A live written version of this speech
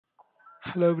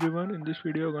Hello everyone, in this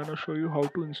video I'm gonna show you how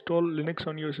to install Linux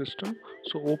on your system.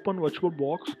 So open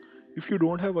Virtualbox. If you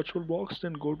don't have Virtualbox,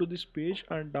 then go to this page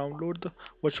and download the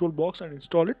Virtualbox and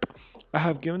install it. I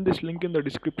have given this link in the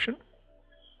description.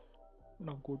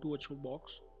 Now go to Virtualbox,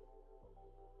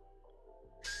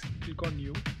 click on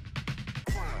new,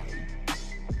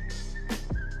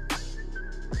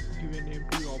 give a name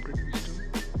to your operating system.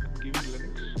 I'm giving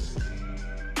Linux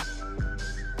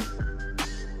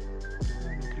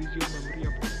and increase your memory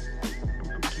up to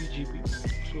 2 to 3 GB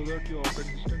so that your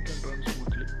operating system can run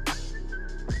smoothly.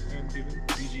 I am giving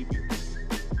 3 GB.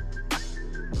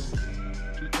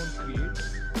 Click on create.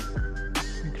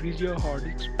 Increase your hard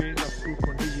disk space up to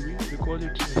 20 GB because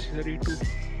it's necessary to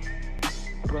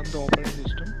run the operating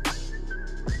system.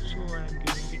 So I am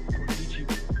giving it 20 GB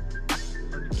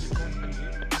and click on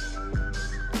create.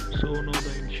 So now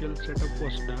the initial setup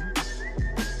was done.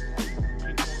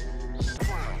 Click on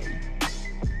start.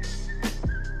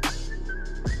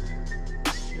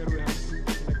 Here we have to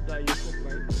select the ISO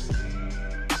file. So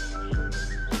select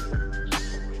this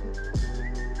option.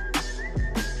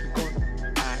 Click on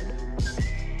add.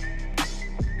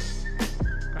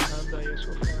 I have the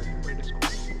ISO file in my desktop.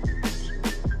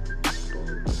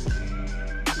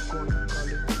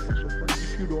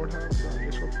 If you don't have the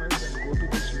ISO file, then go to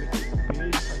this link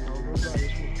page and download the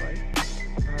ISO file.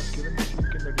 I have given this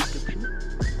link in the description.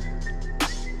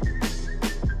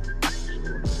 So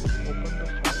now open the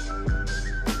file.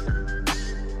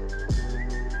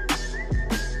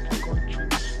 Click on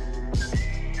choose.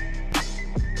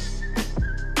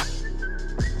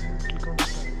 Click on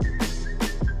start.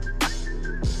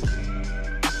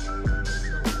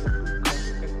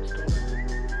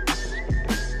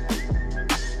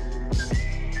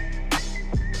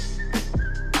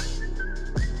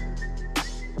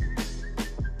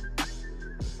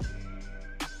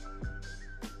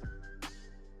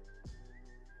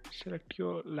 Select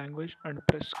your language and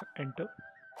press enter,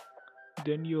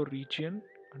 then your region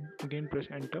and again press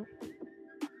enter.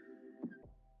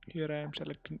 Here I am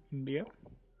selecting India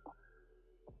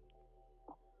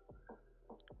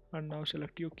and now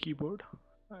select your keyboard.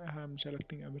 I am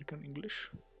selecting American English.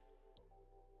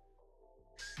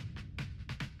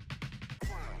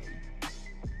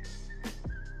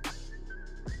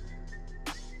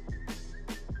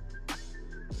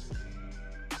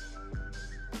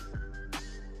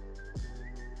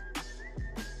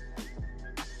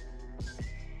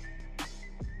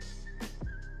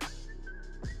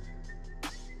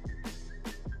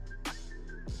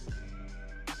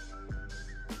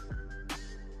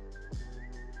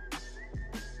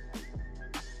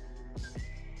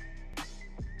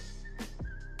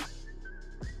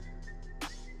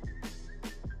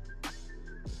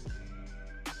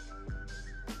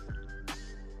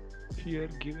 Here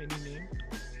give any name.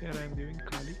 Here I am giving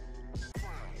Kali.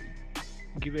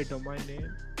 Give a domain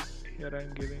name. Here I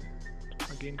am giving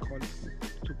again Kali.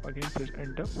 So again press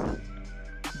enter.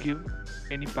 Give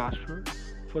any password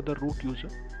for the root user.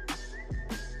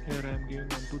 Here I am giving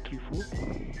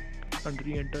 1234 and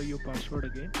re-enter your password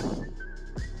again.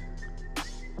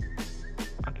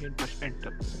 Again press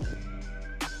enter.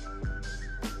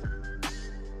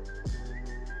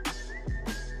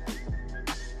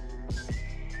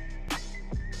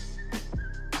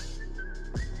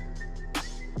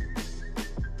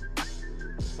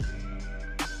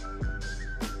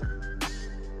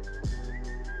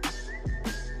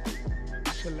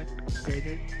 Select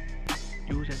guided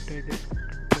use entire disk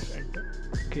and press enter.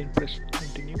 Again press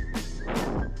continue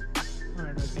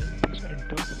and again press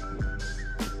enter.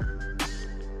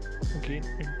 Again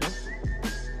enter.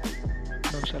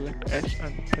 Now select S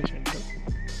and press enter.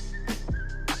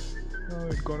 Now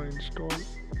it's gonna install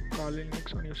Kali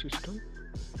Linux on your system.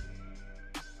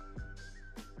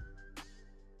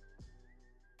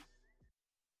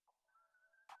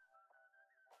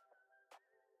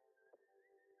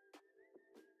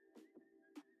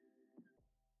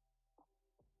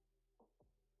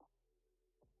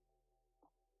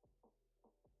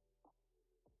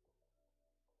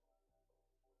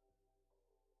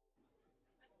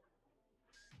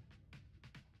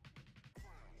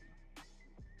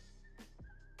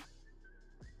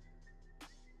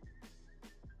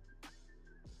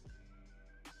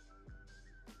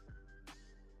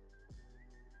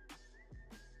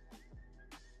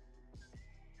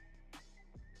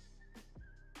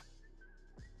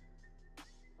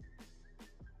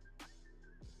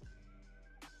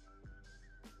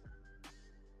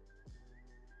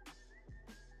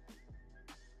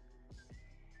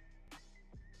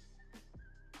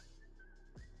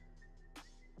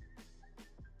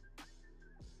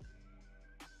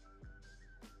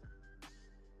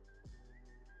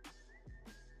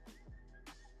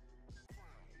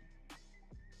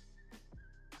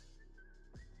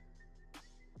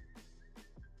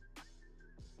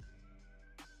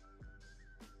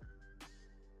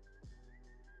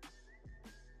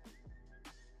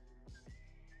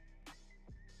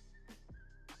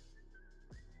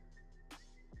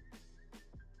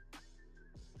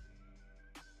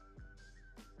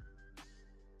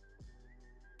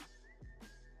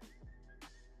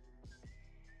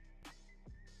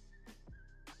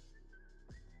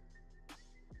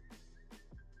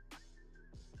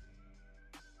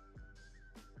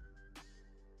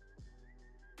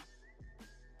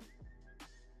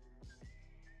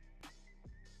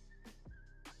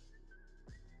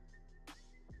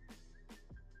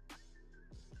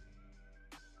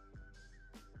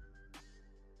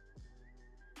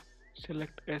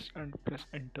 Select S and press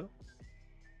enter.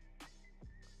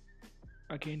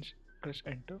 Again press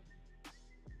enter.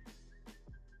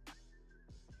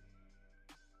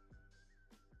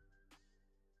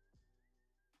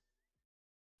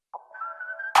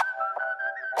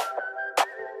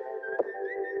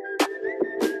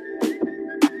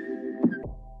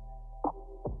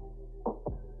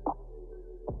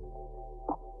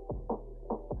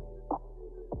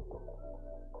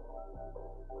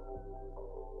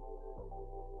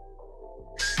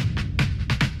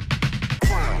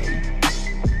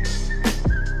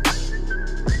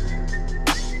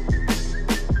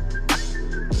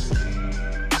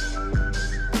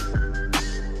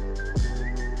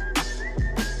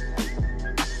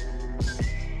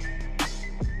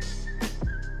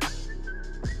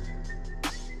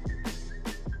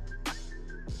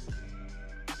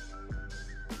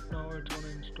 Now it's gonna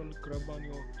install grub on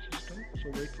your system, so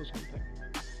wait for some time.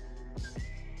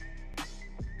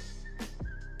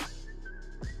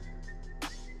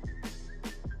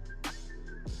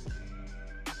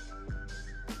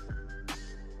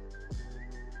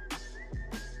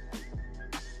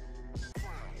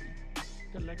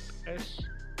 Select S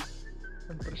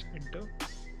and press enter,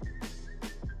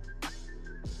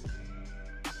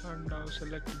 and now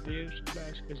select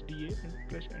there/SDA and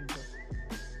press enter.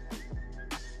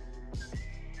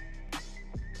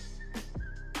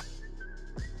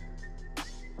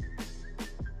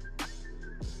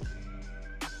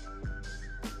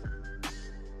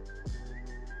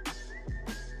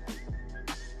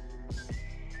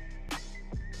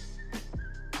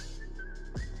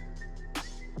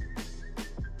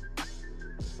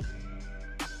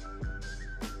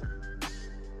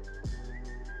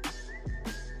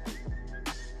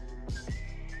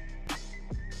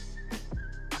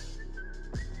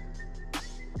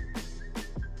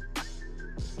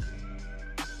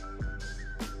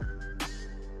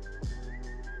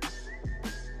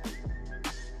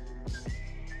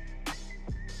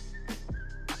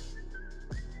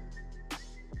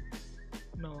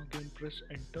 Now again press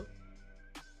enter.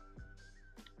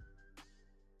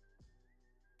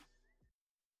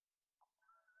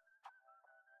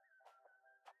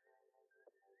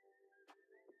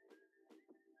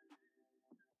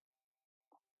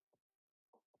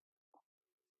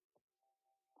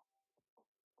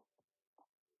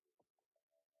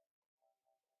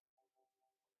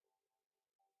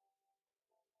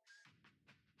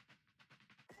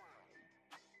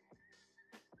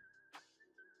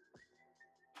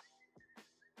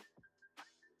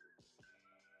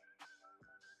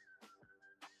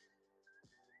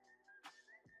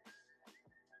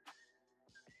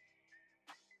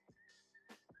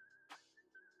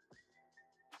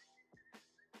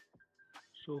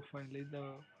 So finally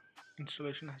the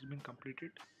installation has been completed.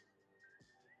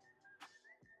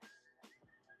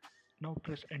 Now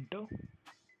press enter.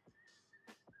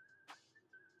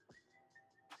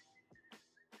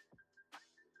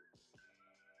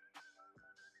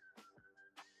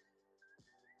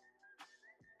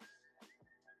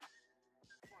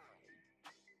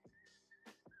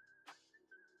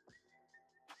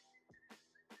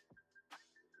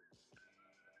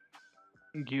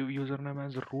 Give username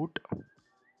as root.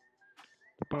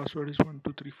 The password is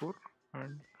 1234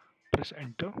 and press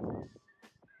enter.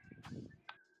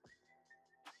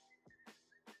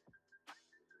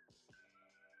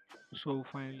 So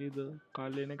finally the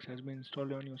Kali Linux has been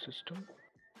installed on your system.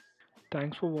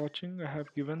 Thanks for watching. I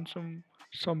have given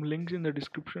some links in the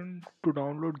description to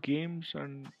download games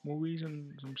and movies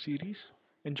and some series.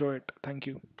 Enjoy it. Thank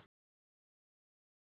you.